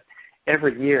recently, but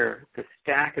every year the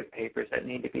stack of papers that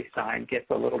need to be signed gets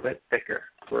a little bit thicker.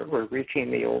 We're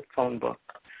reaching the old phone book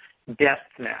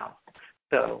depth now.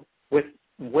 So with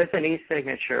an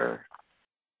e-signature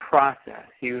process,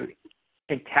 you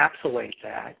encapsulate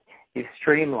that, you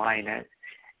streamline it,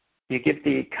 you give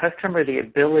the customer the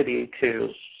ability to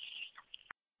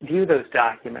view those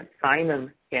documents, sign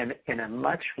them in a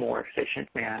much more efficient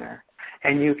manner,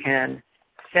 and you can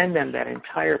send them that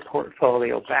entire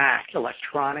portfolio back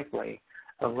electronically,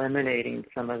 eliminating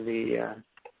some of the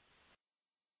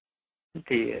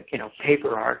paper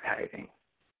archiving.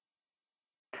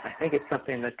 I think it's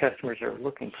something that customers are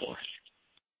looking for.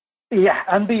 Yeah,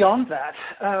 and beyond that,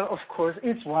 of course,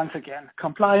 it's once again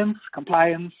compliance,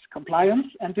 compliance, compliance,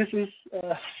 and this is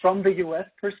from the U.S.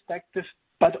 perspective,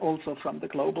 but also from the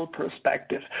global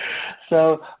perspective.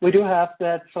 So we do have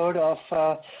that sort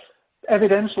of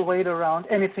evidential weight around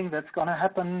anything that's going to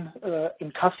happen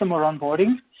in customer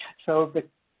onboarding. So the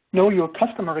know your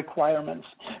customer requirements,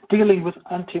 dealing with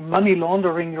anti-money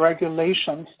laundering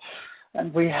regulations.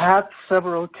 And we had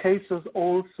several cases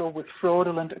also with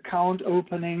fraudulent account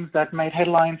openings that made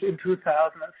headlines in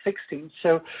 2016.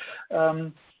 So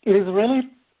it is really,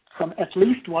 from at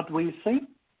least what we see,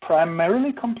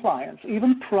 primarily compliance,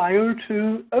 even prior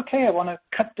to, okay, I want to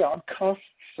cut down costs,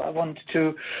 I want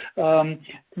to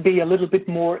be a little bit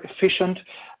more efficient.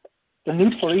 The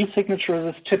need for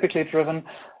e-signatures is typically driven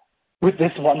with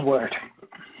this one word.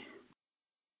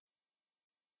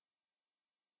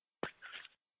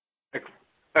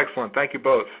 Excellent. Thank you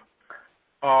both.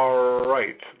 All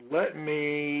right. Let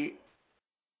me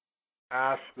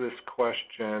ask this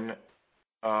question.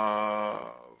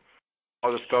 I'll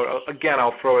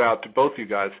throw it out to both you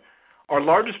guys. Our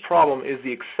largest problem is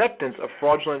the acceptance of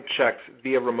fraudulent checks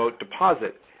via remote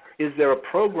deposit. Is there a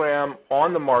program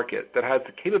on the market that has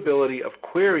the capability of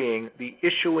querying the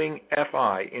issuing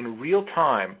FI in real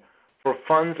time for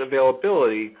funds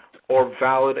availability or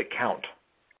valid account?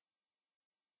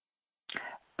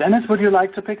 Dennis, would you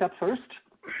like to pick up first?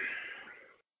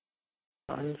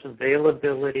 Funds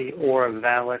availability or a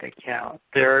valid account.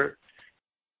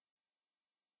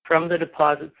 From the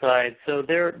deposit side, so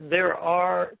there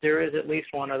is at least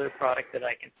one other product that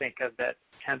I can think of that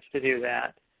attempts to do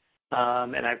that,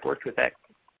 and I've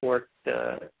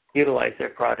utilized their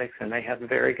products, and they have a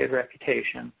very good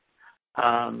reputation.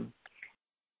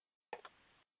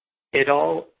 It's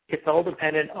all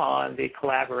dependent on the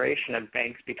collaboration of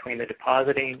banks between the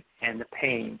depositing and the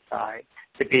paying side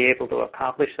to be able to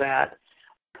accomplish that.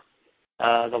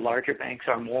 The larger banks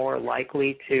are more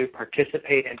likely to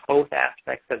participate in both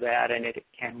aspects of that, and it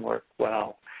can work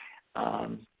well.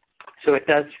 So it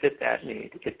does fit that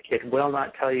need. It will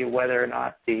not tell you whether or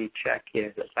not the check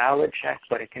is a valid check,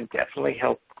 but it can definitely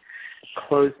help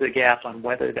close the gap on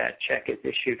whether that check is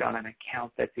issued on an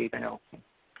account that's even open.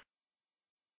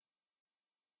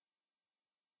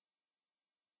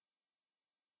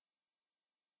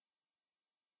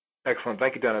 Excellent.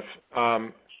 Thank you, Dennis.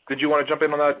 Did you want to jump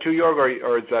in on that too, Jörg,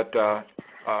 or is that...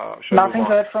 Nothing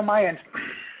to add from my end.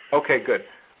 Okay, good.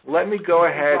 Let me go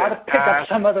ahead and pick up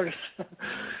some others.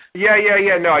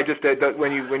 Yeah. No, I just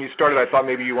when you started, I thought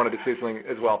maybe you wanted to say something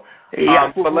as well.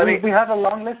 Yeah, but we have a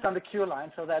long list on the queue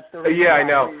line, so that's the reason. Yeah, I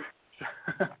know.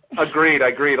 Agreed.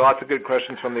 Lots of good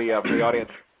questions from the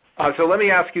audience. So let me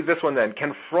ask you this one then.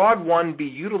 Can Fraud One be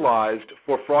utilized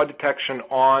for fraud detection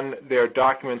on their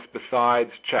documents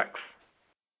besides checks?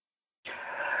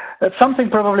 That's something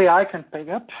probably I can pick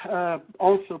up,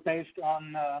 also based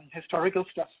on historical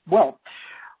stuff. Well,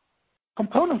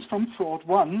 components from Fraud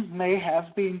One may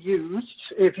have been used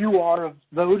if you are a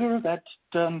voter that's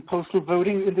done postal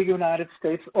voting in the United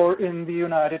States or in the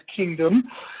United Kingdom,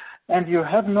 and you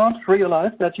have not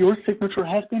realized that your signature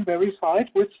has been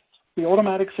verified with the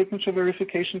automatic signature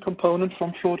verification component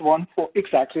from Fraud One for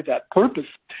exactly that purpose.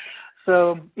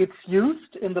 So it's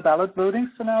used in the ballot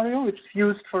voting scenario. It's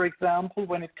used, for example,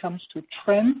 when it comes to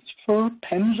transfer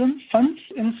pension funds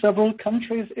in several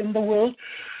countries in the world.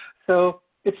 So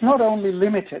it's not only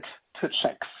limited to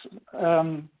checks.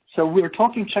 So we're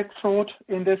talking check fraud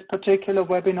in this particular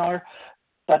webinar,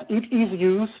 but it is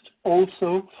used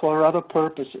also for other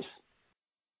purposes.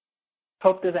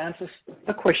 Hope that answers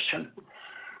the question.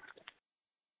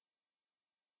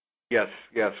 Yes,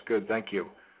 good, thank you.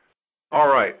 All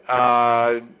right.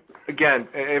 Again,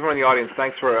 everyone in the audience,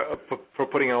 thanks for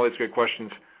putting in all these great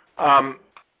questions.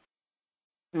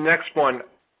 Next one,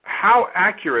 how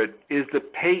accurate is the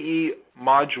payee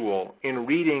module in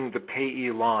reading the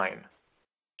payee line?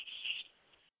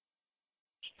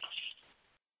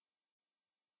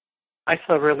 I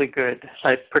saw really good.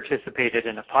 I participated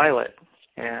in a pilot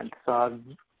and saw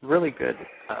really good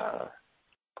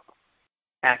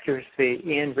accuracy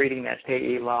in reading that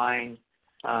payee line.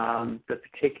 The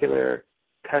particular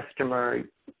customer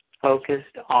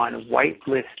focused on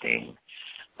whitelisting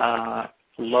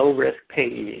low-risk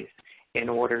payees in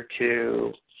order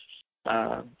to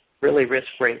really risk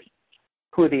rate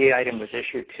who the item was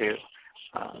issued to.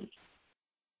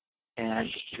 And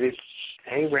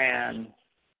they ran,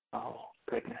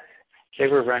 they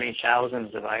were running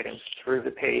thousands of items through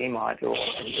the payee module,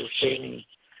 and they were saving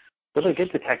really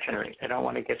good detection rate. I don't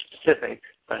want to get specifics,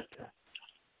 but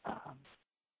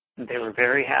they were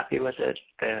very happy with it.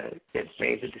 It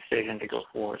made the decision to go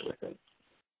forward with it.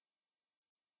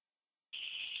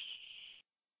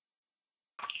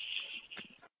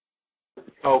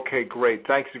 Okay, great.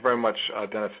 Thank you very much,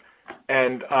 Dennis.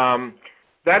 And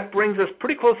that brings us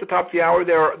pretty close to the top of the hour.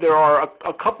 There are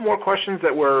a couple more questions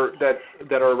that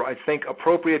are, I think,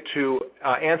 appropriate to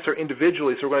answer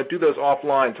individually. So we're going to do those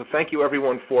offline. So thank you,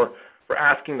 everyone, for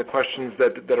asking the questions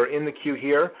that are in the queue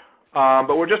here.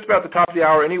 But we're just about the top of the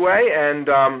hour anyway, and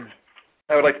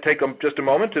I would like to take just a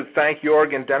moment to thank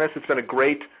Jörg and Dennis. It's been a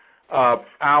great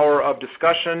hour of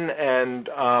discussion, and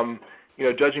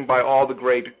judging by all the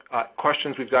great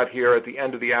questions we've got here at the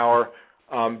end of the hour,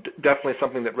 definitely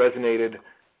something that resonated,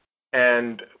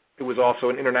 and it was also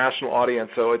an international audience,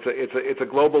 so it's a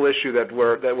global issue that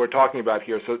we're talking about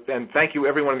here. So, and thank you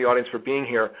everyone in the audience for being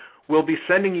here. We'll be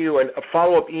sending you a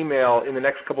follow-up email in the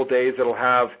next couple of days that'll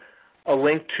have a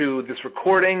link to this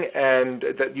recording and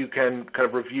that you can kind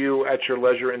of review at your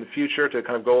leisure in the future to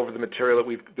kind of go over the material that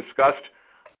we've discussed.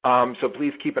 So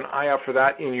please keep an eye out for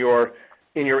that in your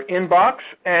in your inbox.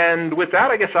 And with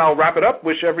that, I guess I'll wrap it up.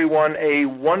 Wish everyone a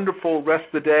wonderful rest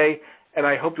of the day, and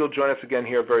I hope you'll join us again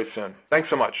here very soon. Thanks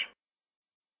so much.